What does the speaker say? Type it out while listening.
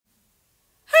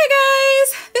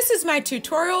is my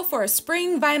tutorial for a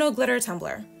spring vinyl glitter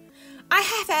tumbler. I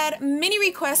have had many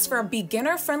requests for a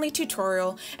beginner-friendly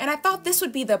tutorial, and I thought this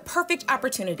would be the perfect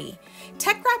opportunity.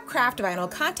 Teckwrap Craft Vinyl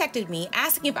contacted me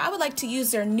asking if I would like to use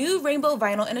their new rainbow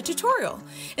vinyl in a tutorial.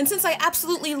 And since I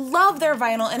absolutely love their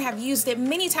vinyl and have used it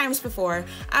many times before,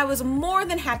 I was more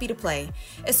than happy to play,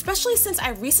 especially since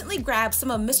I recently grabbed some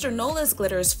of Mr. Nola's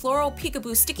Glitter's Floral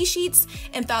Peekaboo sticky sheets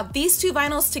and thought these two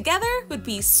vinyls together would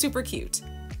be super cute.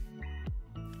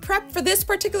 Prep for this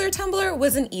particular tumbler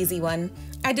was an easy one.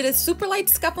 I did a super light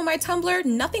scuff on my tumbler,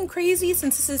 nothing crazy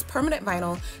since this is permanent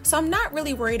vinyl, so I'm not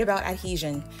really worried about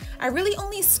adhesion. I really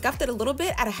only scuffed it a little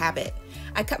bit out of habit.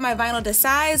 I cut my vinyl to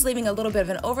size, leaving a little bit of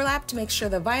an overlap to make sure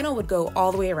the vinyl would go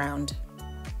all the way around.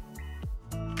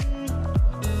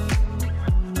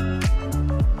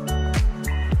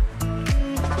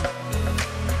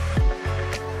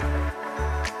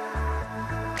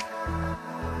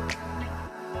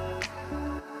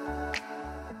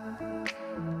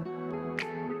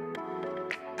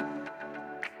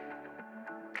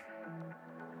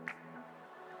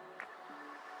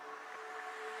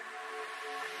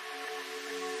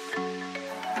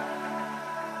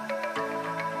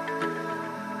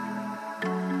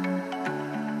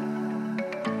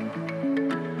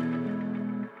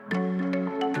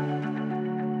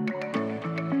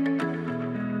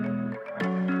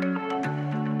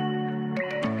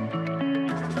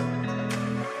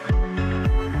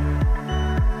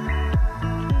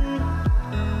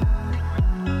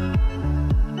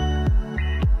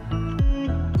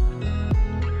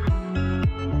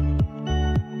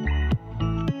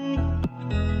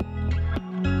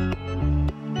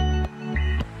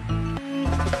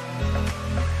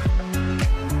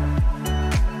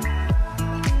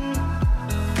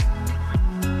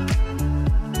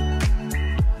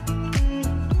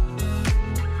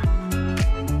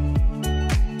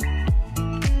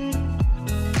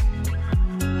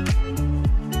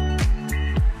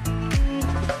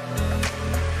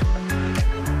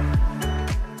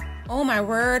 Oh my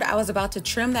word, I was about to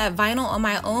trim that vinyl on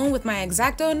my own with my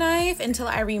X-Acto knife until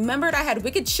I remembered I had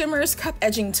Wicked Shimmer's cup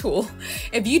edging tool.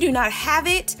 If you do not have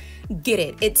it, get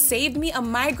it. It saved me a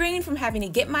migraine from having to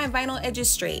get my vinyl edges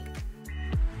straight.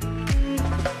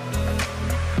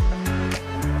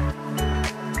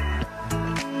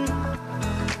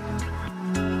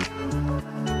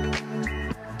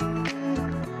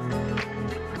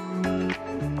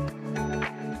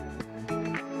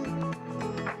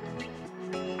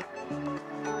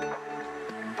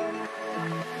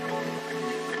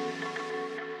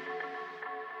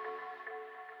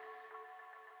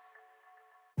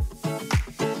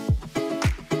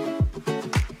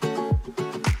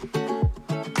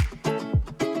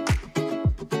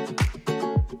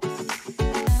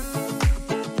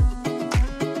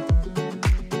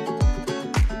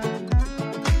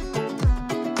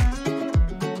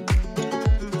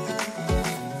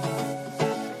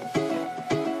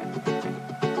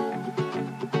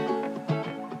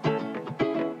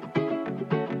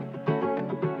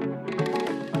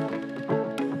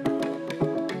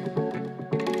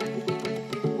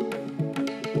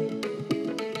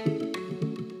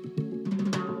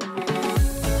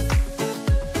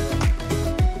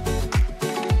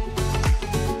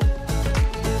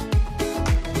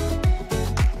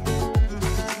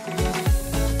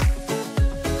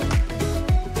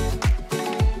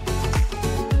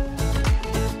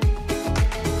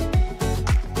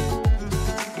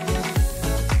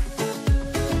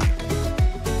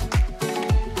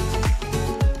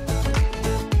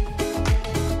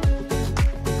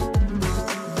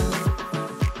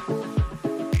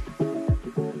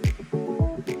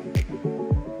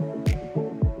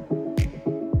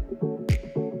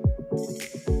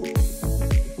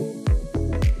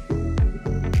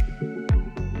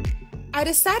 I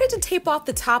decided to tape off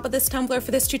the top of this tumbler for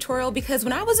this tutorial because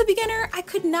when I was a beginner, I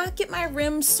could not get my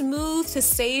rim smooth to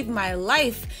save my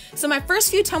life. So my first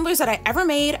few tumblers that I ever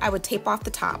made, I would tape off the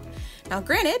top. Now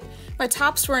granted, my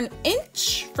tops were an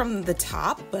inch from the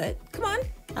top, but come on,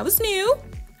 I was new.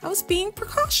 I was being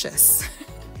precautious.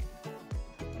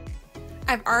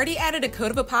 I've already added a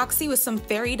coat of epoxy with some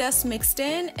fairy dust mixed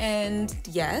in, and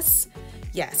yes,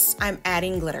 I'm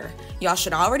adding glitter. Y'all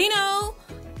should already know,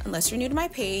 unless you're new to my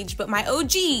page, but my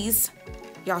OGs,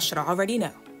 y'all should already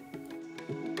know.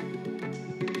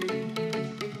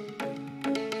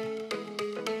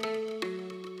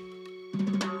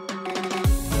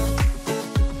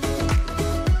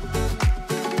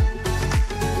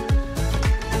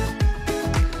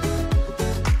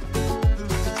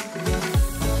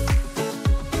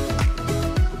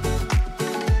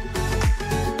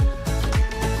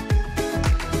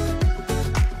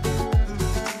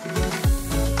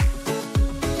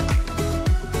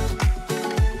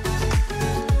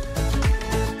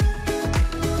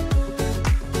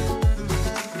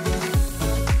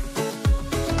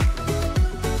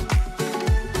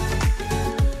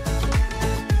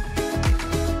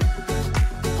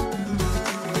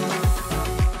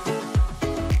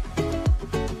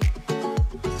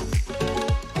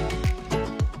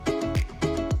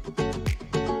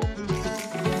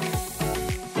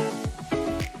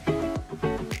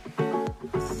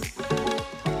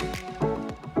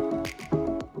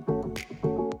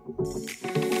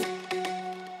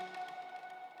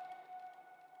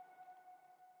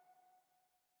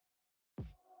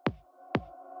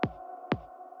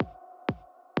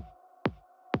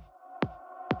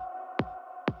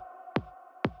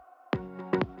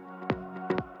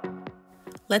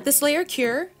 Let this layer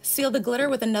cure, seal the glitter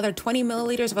with another 20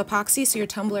 milliliters of epoxy so your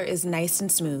tumbler is nice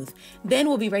and smooth. Then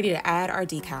we'll be ready to add our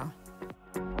decal.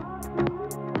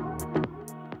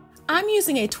 I'm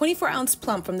using a 24-ounce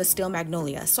Plump from the Steel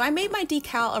Magnolia, so I made my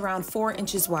decal around 4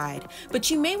 inches wide, but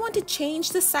you may want to change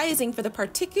the sizing for the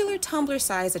particular tumbler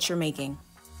size that you're making.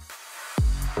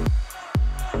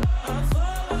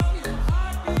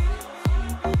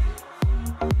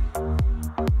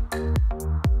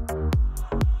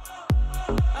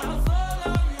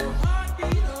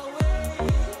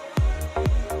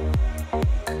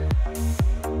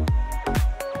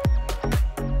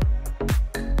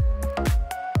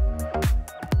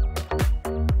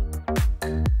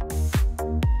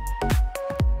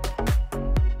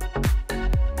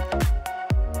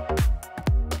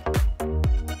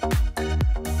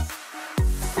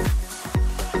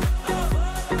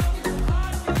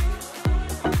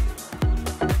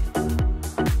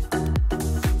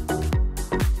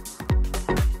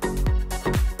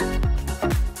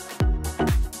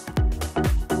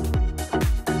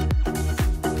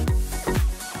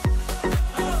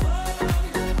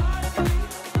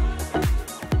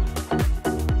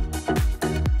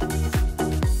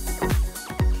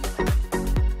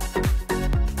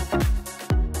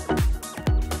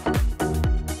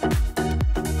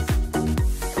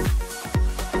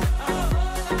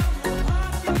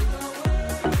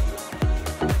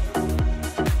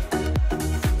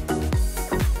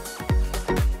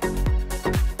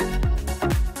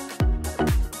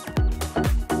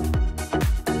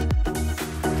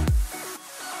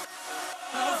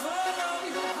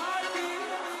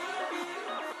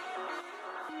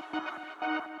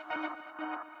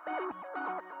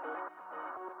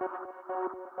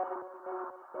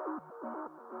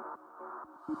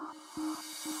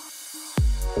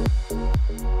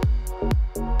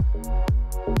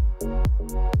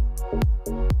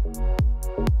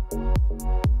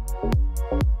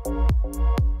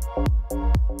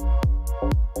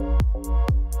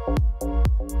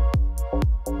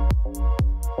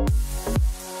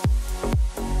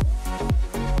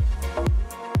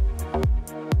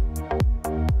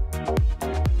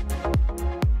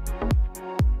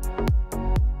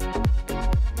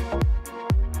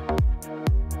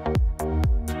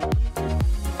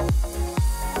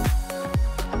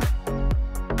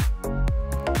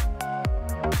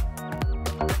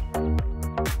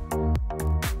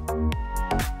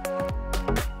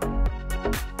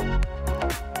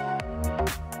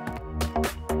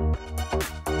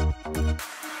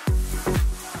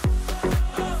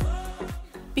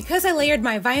 Because I layered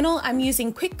my vinyl, I'm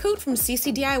using Quick Coat from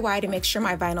CC DIY to make sure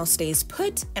my vinyl stays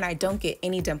put and I don't get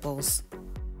any dimples.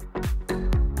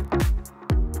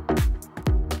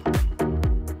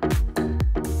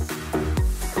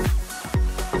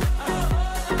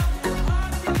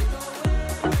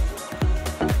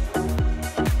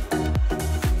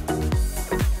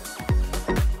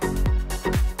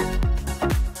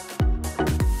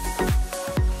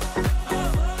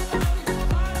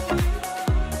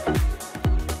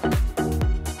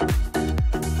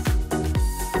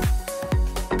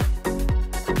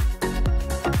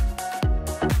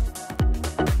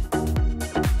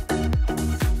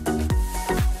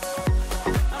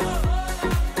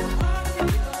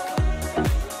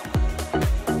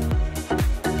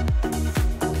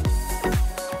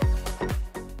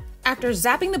 After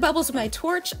zapping the bubbles with my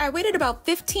torch, I waited about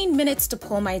 15 minutes to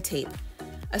pull my tape.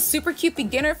 A super cute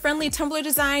beginner-friendly tumbler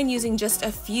design using just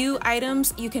a few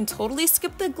items. You can totally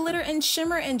skip the glitter and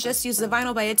shimmer and just use the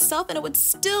vinyl by itself and it would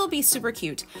still be super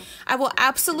cute. I will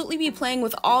absolutely be playing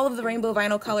with all of the rainbow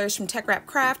vinyl colors from Teckwrap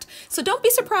Craft, so don't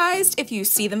be surprised if you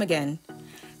see them again.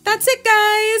 That's it,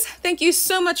 guys! Thank you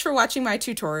so much for watching my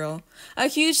tutorial. A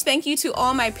huge thank you to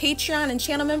all my Patreon and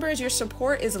channel members. Your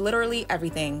support is literally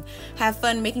everything. Have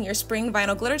fun making your spring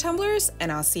vinyl glitter tumblers,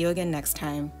 and I'll see you again next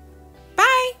time.